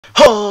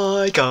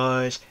Hi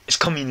guys, it's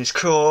Communist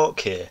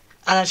Croc here,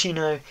 and as you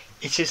know,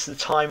 it is the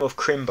time of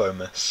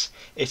Crimbomus.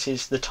 It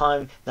is the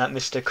time that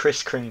Mr.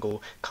 Kris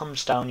Kringle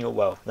comes down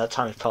that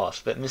time has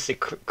passed, but Mr.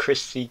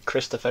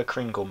 Christopher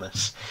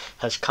Kringlemus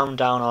has come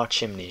down our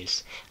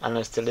chimneys and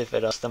has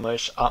delivered us the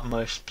most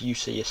utmost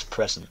beauteous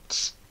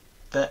presents.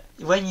 But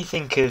when you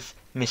think of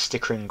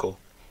Mr. Kringle,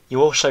 you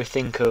also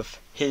think of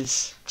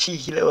his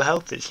cheeky little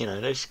helpers,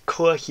 those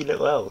quirky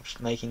little elves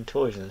making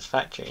toys in his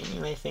factory. And you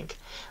may think,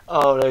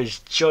 oh, those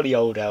jolly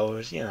old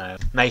elves,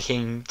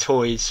 making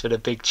toys for the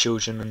big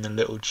children and the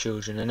little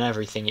children and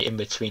everything in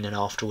between and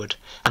afterward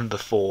and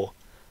before.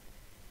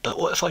 But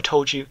what if I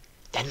told you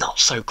they're not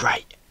so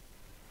great?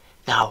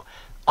 Now,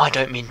 I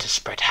don't mean to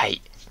spread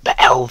hate,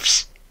 but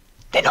elves,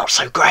 they're not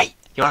so great.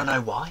 You want to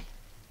know why?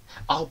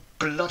 I'll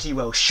bloody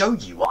well show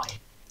you why.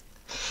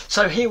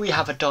 So here we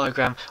have a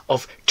diagram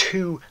of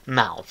two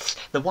mouths.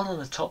 The one on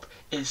the top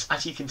is,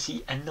 as you can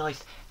see, a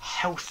nice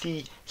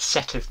healthy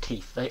set of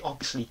teeth. They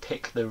obviously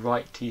pick the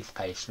right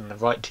toothpaste, and the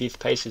right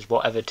toothpaste is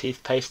whatever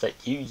toothpaste that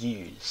you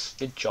use.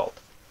 Good job.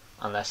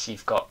 Unless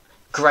you've got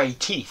grey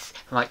teeth,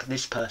 like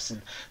this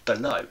person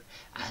below.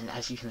 And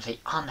as you can see,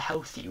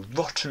 unhealthy,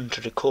 rotten to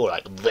the core,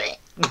 like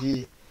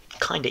bleh,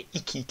 kind of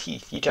icky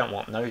teeth. You don't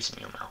want those in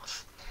your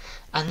mouth.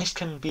 And this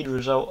can be the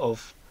result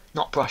of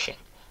not brushing.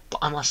 But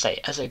I must say,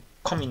 as a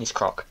Communist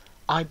Croc,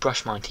 I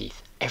brush my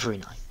teeth every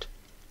night.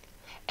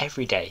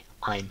 Every day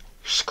I'm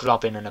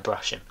scrubbing and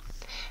brushing.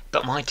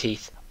 But my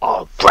teeth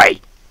are grey.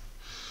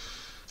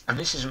 And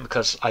this isn't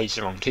because I use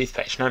the wrong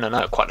toothpaste. No,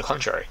 quite the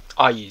contrary.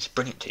 I use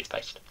brilliant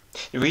toothpaste.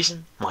 The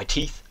reason my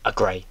teeth are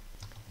grey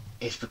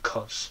is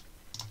because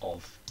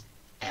of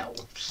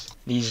elves.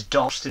 These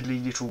dastardly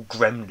little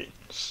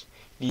gremlins.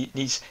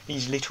 These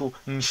little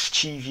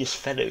mischievous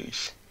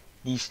fellows.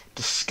 These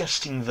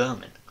disgusting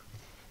vermin.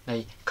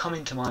 They come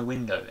into my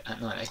window at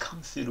night. They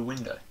come through the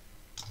window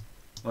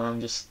when I'm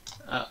just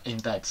in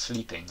bed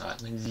sleeping,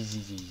 like and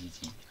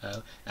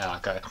I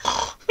go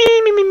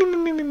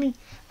me,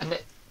 and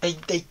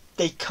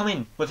they come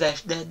in with their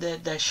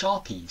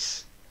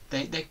sharpies,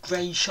 they're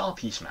grey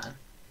sharpies, man,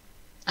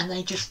 and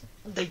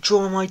they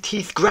draw my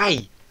teeth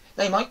grey.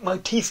 They make my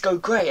teeth go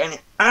grey, and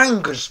it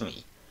angers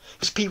me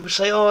because people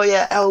say, "Oh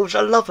yeah, elves,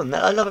 I love them,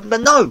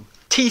 but no,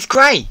 teeth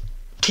grey,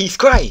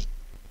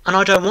 and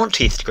I don't want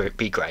teeth to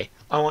be grey.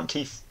 I want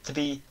teeth to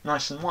be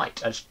nice and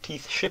white, as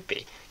teeth should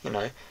be,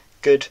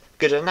 good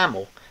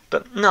enamel.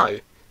 But no,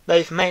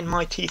 they've made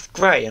my teeth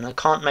grey, and I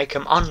can't make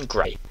them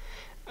ungrey.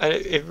 And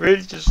it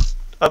really just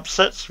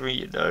upsets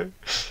me,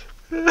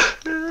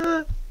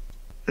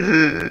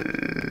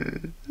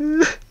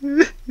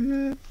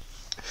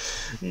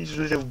 These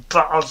little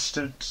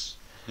bastards.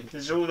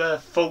 It's all their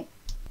fault.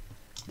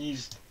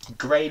 These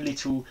grey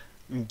little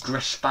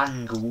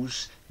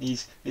grespangles,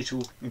 these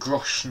little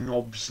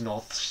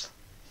groschnobsnoths.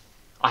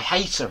 I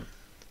hate them.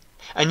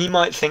 And you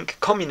might think,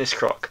 Communist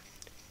Croc,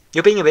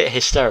 you're being a bit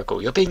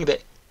hysterical. You're being a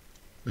bit,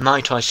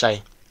 might I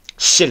say,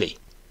 silly.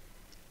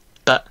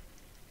 But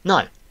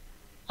no,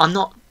 I'm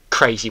not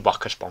crazy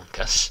wackus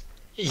bonkus.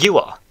 You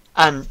are.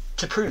 And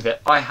to prove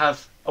it, I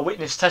have a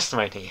witness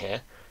testimony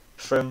here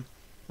from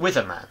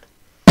Witherman.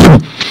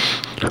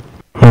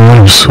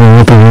 I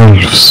saw the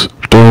elves.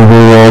 They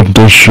were on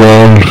the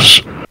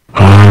shelves.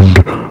 And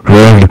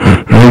then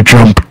they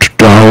jumped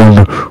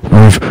down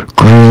with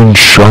green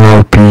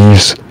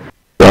sharpies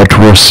that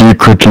were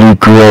secretly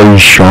grey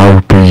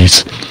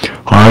sharpies.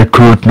 I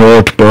could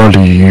not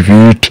believe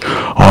it.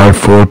 I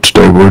thought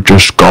they were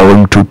just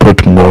going to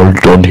put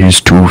mold on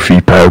his toothy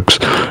pegs,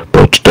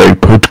 but they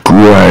put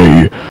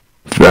grey.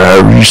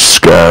 Very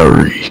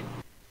scary.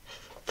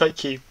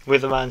 Thank you,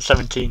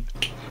 Witherman17,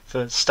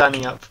 for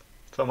standing up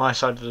for my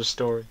side of the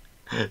story.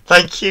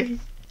 Thank you.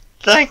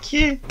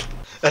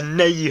 And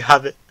there you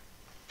have it.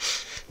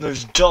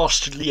 Those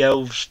dastardly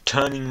elves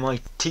turning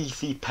my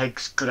teethy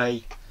pegs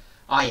grey.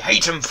 I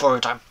hate them for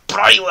it. I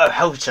bloody well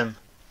hate them.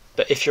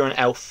 But if you're an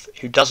elf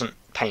who doesn't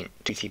paint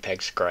toothy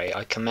pegs grey,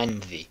 I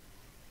commend thee.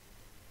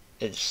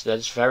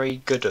 That's very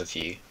good of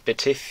you.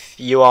 But if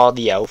you are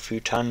the elf who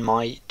turned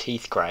my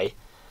teeth grey,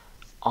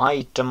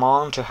 I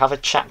demand to have a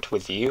chat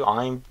with you.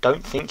 I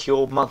don't think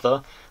your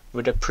mother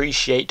would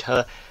appreciate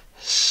her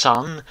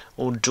son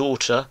or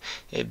daughter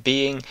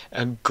being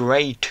a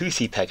grey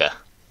toothy pegger.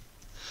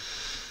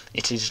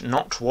 It is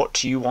not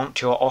what you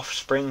want your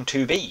offspring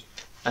to be.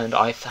 And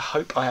I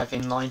hope I have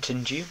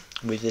enlightened you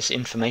with this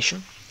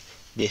information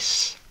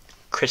this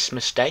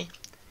Christmas Day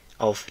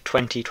of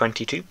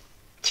 2022.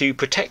 To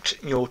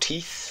protect your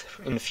teeth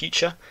in the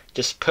future,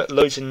 just put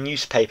loads of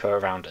newspaper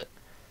around it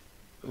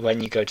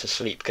when you go to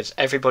sleep, because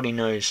everybody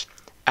knows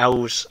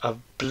elves are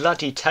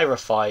bloody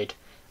terrified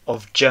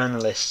of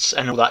journalists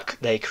and all that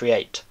they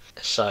create.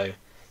 So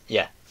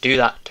yeah, do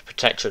that to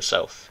protect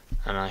yourself,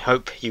 and I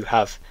hope you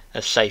have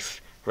a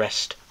safe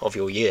rest of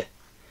your year.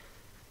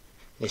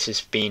 This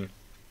has been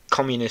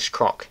Communist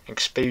Croc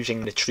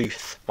exposing the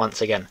truth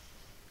once again.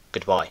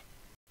 Goodbye.